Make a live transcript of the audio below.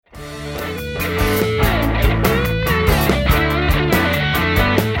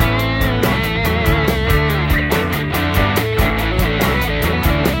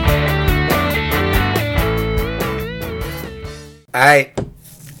right,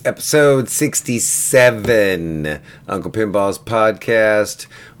 episode 67, Uncle Pinball's podcast.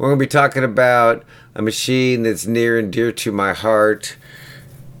 We're going to be talking about a machine that's near and dear to my heart,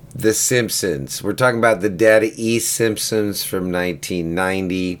 The Simpsons. We're talking about the Daddy E. Simpsons from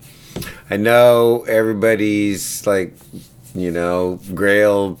 1990. I know everybody's like,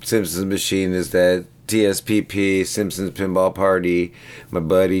 Grail Simpsons machine is that TSPP, Simpsons Pinball Party. My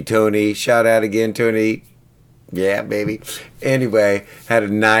buddy Tony, shout out again, Tony. Yeah, baby. Anyway, had a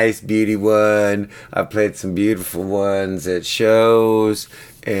nice beauty one. I played some beautiful ones at shows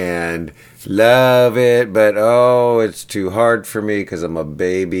and love it. But, it's too hard for me because I'm a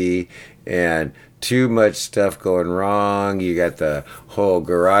baby and too much stuff going wrong. You got the whole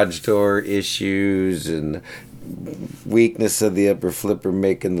garage door issues and weakness of the upper flipper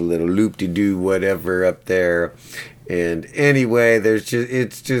making the little loop-de-doo whatever up there. And anyway, there's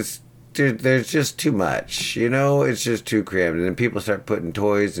just too much, it's just too crammed. And then people start putting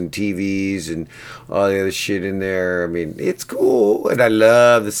toys and TVs and all the other shit in there. I mean, it's cool. And I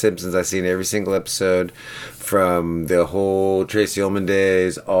love The Simpsons. I've seen every single episode from the whole Tracy Ullman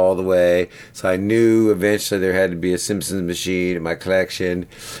days all the way. So I knew eventually there had to be a Simpsons machine in my collection.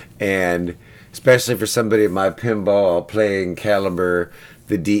 And especially for somebody at my pinball playing caliber,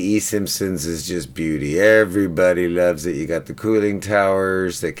 the D.E. Simpsons is just beauty. Everybody loves it. You got the cooling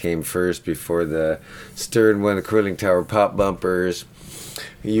towers that came first before the Stern one, the cooling tower pop bumpers.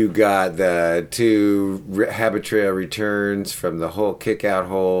 You got the two Habit Trail returns from the whole kick-out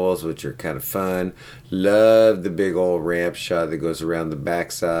holes, which are kind of fun. Love the big old ramp shot that goes around the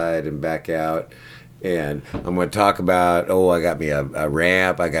backside and back out. And I'm going to talk about, I got me a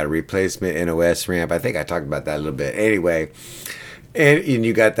ramp. I got a replacement NOS ramp. I think I talked about that a little bit. Anyway, and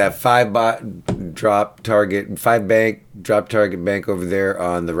you got that five drop target bank over there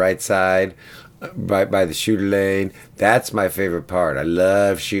on the right side, right by the shooter lane. That's my favorite part. I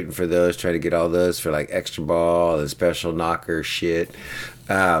love shooting for those, trying to get all those for like extra ball and special knocker shit.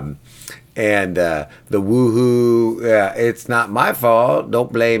 And the woohoo, it's not my fault.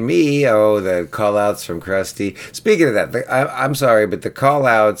 Don't blame me. The call-outs from Krusty. Speaking of that, I'm sorry, but the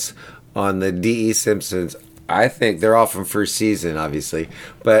call-outs on the D.E. Simpsons, I think they're all from first season, obviously.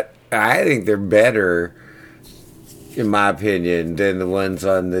 But I think they're better, in my opinion, than the ones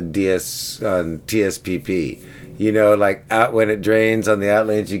on the on TSPP. Like out when it drains on the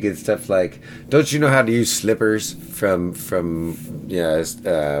outlanes, you get stuff like, don't you know how to use slippers from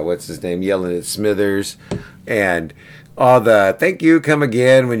what's his name, yelling at Smithers, and all the thank you, come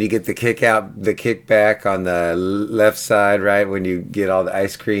again when you get the kickback on the left side, right, when you get all the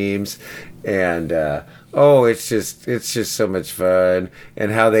ice creams, and it's just so much fun.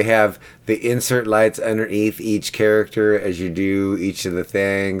 And how they have the insert lights underneath each character as you do each of the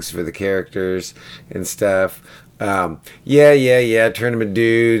things for the characters and stuff. Tournament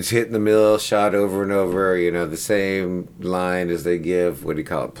dudes hitting the middle shot over and over, the same line as they give,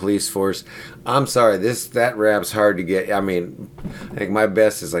 police force. I'm sorry, that rap's hard to get. I mean, I think my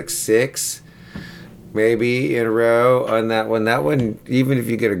best is like 6 maybe in a row on that one. That one, even if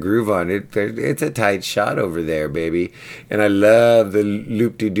you get a groove on it, it's a tight shot over there, baby. And I love the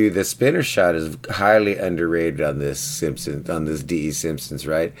loop-de-doo. The spinner shot is highly underrated on this D.E. Simpsons,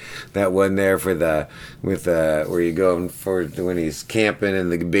 right? That one there where you go for when he's camping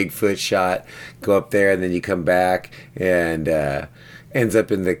and the Bigfoot shot, go up there and then you come back and ends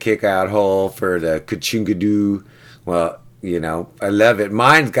up in the kick-out hole for the ka-chunga-doo. Well, I love it.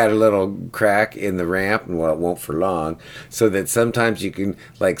 Mine's got a little crack in the ramp, and it won't for long, so that sometimes you can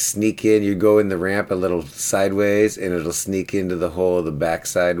like sneak in. You go in the ramp a little sideways, and it'll sneak into the hole the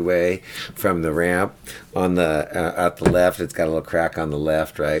backside way from the ramp on the at the left. It's got a little crack on the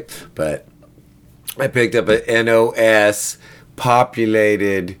left, right? But I picked up an NOS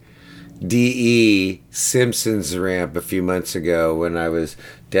populated D.E. Simpsons ramp a few months ago when I was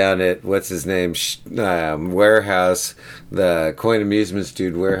down at warehouse, the Coin Amusements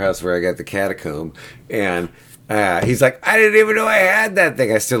dude warehouse where I got the catacomb, and he's like, I didn't even know I had that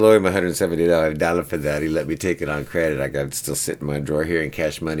thing. I still owe him $170 for that. He let me take it on credit. I got it still sitting in my drawer here in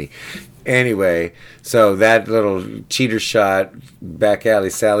cash money. Anyway, so that little cheater shot, back alley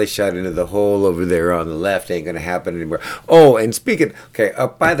Sally shot into the hole over there on the left ain't going to happen anymore. And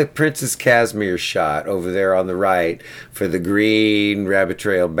up by the Princess Casimir shot over there on the right for the green rabbit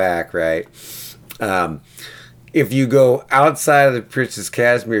trail back, right? If you go outside of the Princess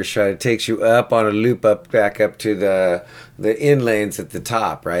Casimir shot, it takes you up on a loop back up to the in lanes at the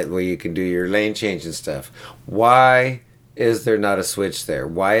top, right, where you can do your lane change and stuff. Why is there not a switch there?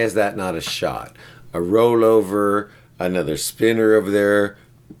 Why is that not a shot? A rollover, another spinner over there.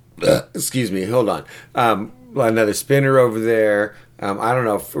 Excuse me, hold on. another spinner over there. I don't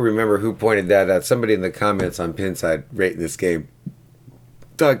know if remember who pointed that out. Somebody in the comments on Pinside rating this game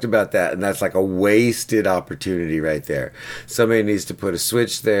talked about that, and that's like a wasted opportunity right there. Somebody needs to put a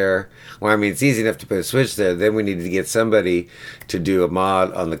switch there. Well, I mean, it's easy enough to put a switch there. Then we need to get somebody to do a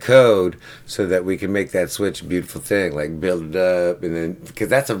mod on the code so that we can make that switch a beautiful thing, like build it up, and then because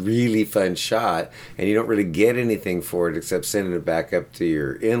that's a really fun shot, and you don't really get anything for it except sending it back up to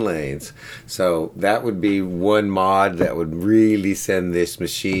your in lanes. So that would be one mod that would really send this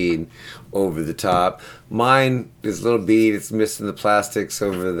machine over the top. Mine is a little beat. It's missing the plastics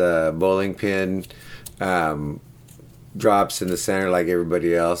over the bowling pin. Drops in the center like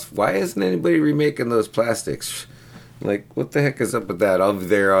everybody else. Why isn't anybody remaking those plastics? Like, what the heck is up with that? Over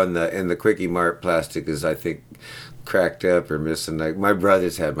there on the in the Quickie Mart, plastic is, I think, cracked up or missing. Like, my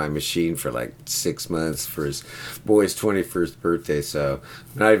brother's had my machine for like 6 months for his boy's 21st birthday, so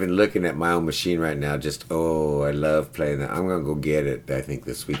I'm not even looking at my own machine right now. Just, oh, I love playing that. I'm gonna go get it, I think,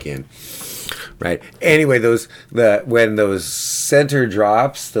 this weekend. Right. Anyway, when those center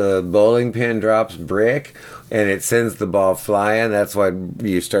drops, the bowling pin drops brick, and it sends the ball flying. That's why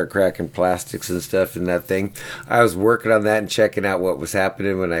you start cracking plastics and stuff in that thing. I was working on that and checking out what was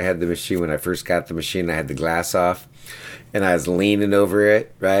happening when I had the machine. When I first got the machine, I had the glass off, and I was leaning over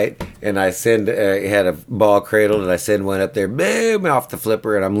it, right? And I had a ball cradled, and I send one up there, boom, off the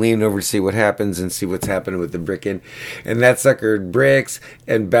flipper, and I'm leaning over to see what happens and see what's happening with the bricking. And that sucker bricks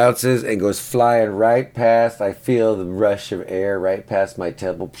and bounces and goes flying right past. I feel the rush of air right past my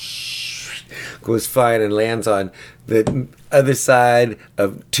temple. Goes flying and lands on the other side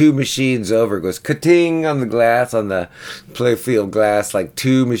of two machines over. Goes ka-ting on the glass, on the playfield glass, like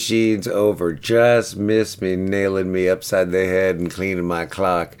 2 machines over. Just missed me, nailing me upside the head and cleaning my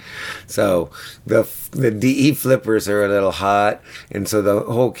clock. So the DE flippers are a little hot, and so the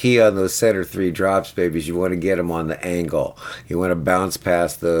whole key on those center 3 drops, babies, you want to get them on the angle. You want to bounce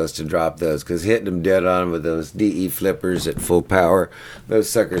past those to drop those, because hitting them dead on with those DE flippers at full power, those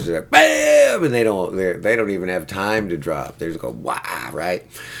suckers are like, bam, and they don't even have time to drop. They just go, wow, right?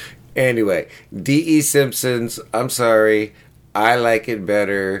 Anyway, DE Simpsons, I'm sorry, I like it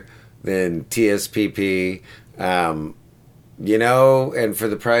better than TSPP. You know, and for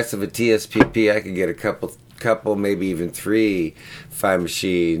the price of a TSPP, I could get a couple, maybe even 3 5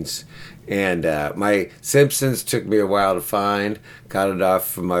 machines. And my Simpsons took me a while to find. Got it off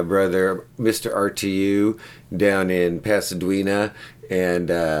from my brother, Mr. RTU, down in Pasadena. And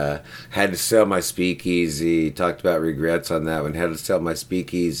had to sell my Speakeasy. Talked about regrets on that one. Had to sell my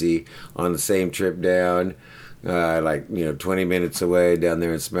Speakeasy on the same trip down. 20 minutes away down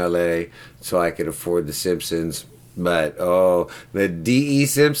there in Smelly, so I could afford the Simpsons. But, the DE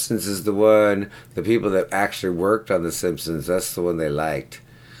Simpsons is the one, the people that actually worked on the Simpsons, that's the one they liked.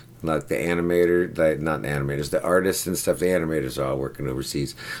 Like the not the animators, the artists and stuff. The animators are all working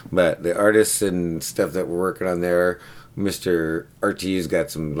overseas. But the artists and stuff that were working on there, Mr. RTU's got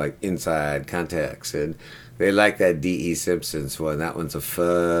some, like, inside contacts, and they like that DE Simpsons one. That one's a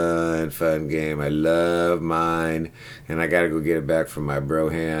fun game. I love mine, and I gotta go get it back from my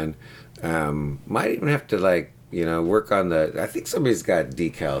Brohan. Might even have to, work on I think somebody's got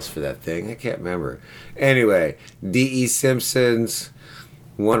decals for that thing. I can't remember. Anyway, DE Simpsons,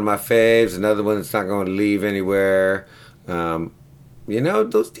 one of my faves. Another one that's not going to leave anywhere.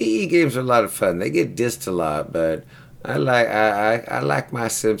 Those DE games are a lot of fun. They get dissed a lot, but I like my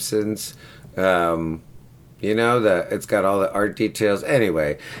Simpsons. It's got all the art details.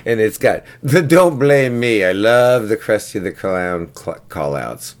 Anyway, and it's got the Don't Blame Me. I love the Krusty the Clown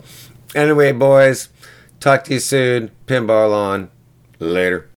call-outs. Anyway, boys, talk to you soon. Pinball on. Later.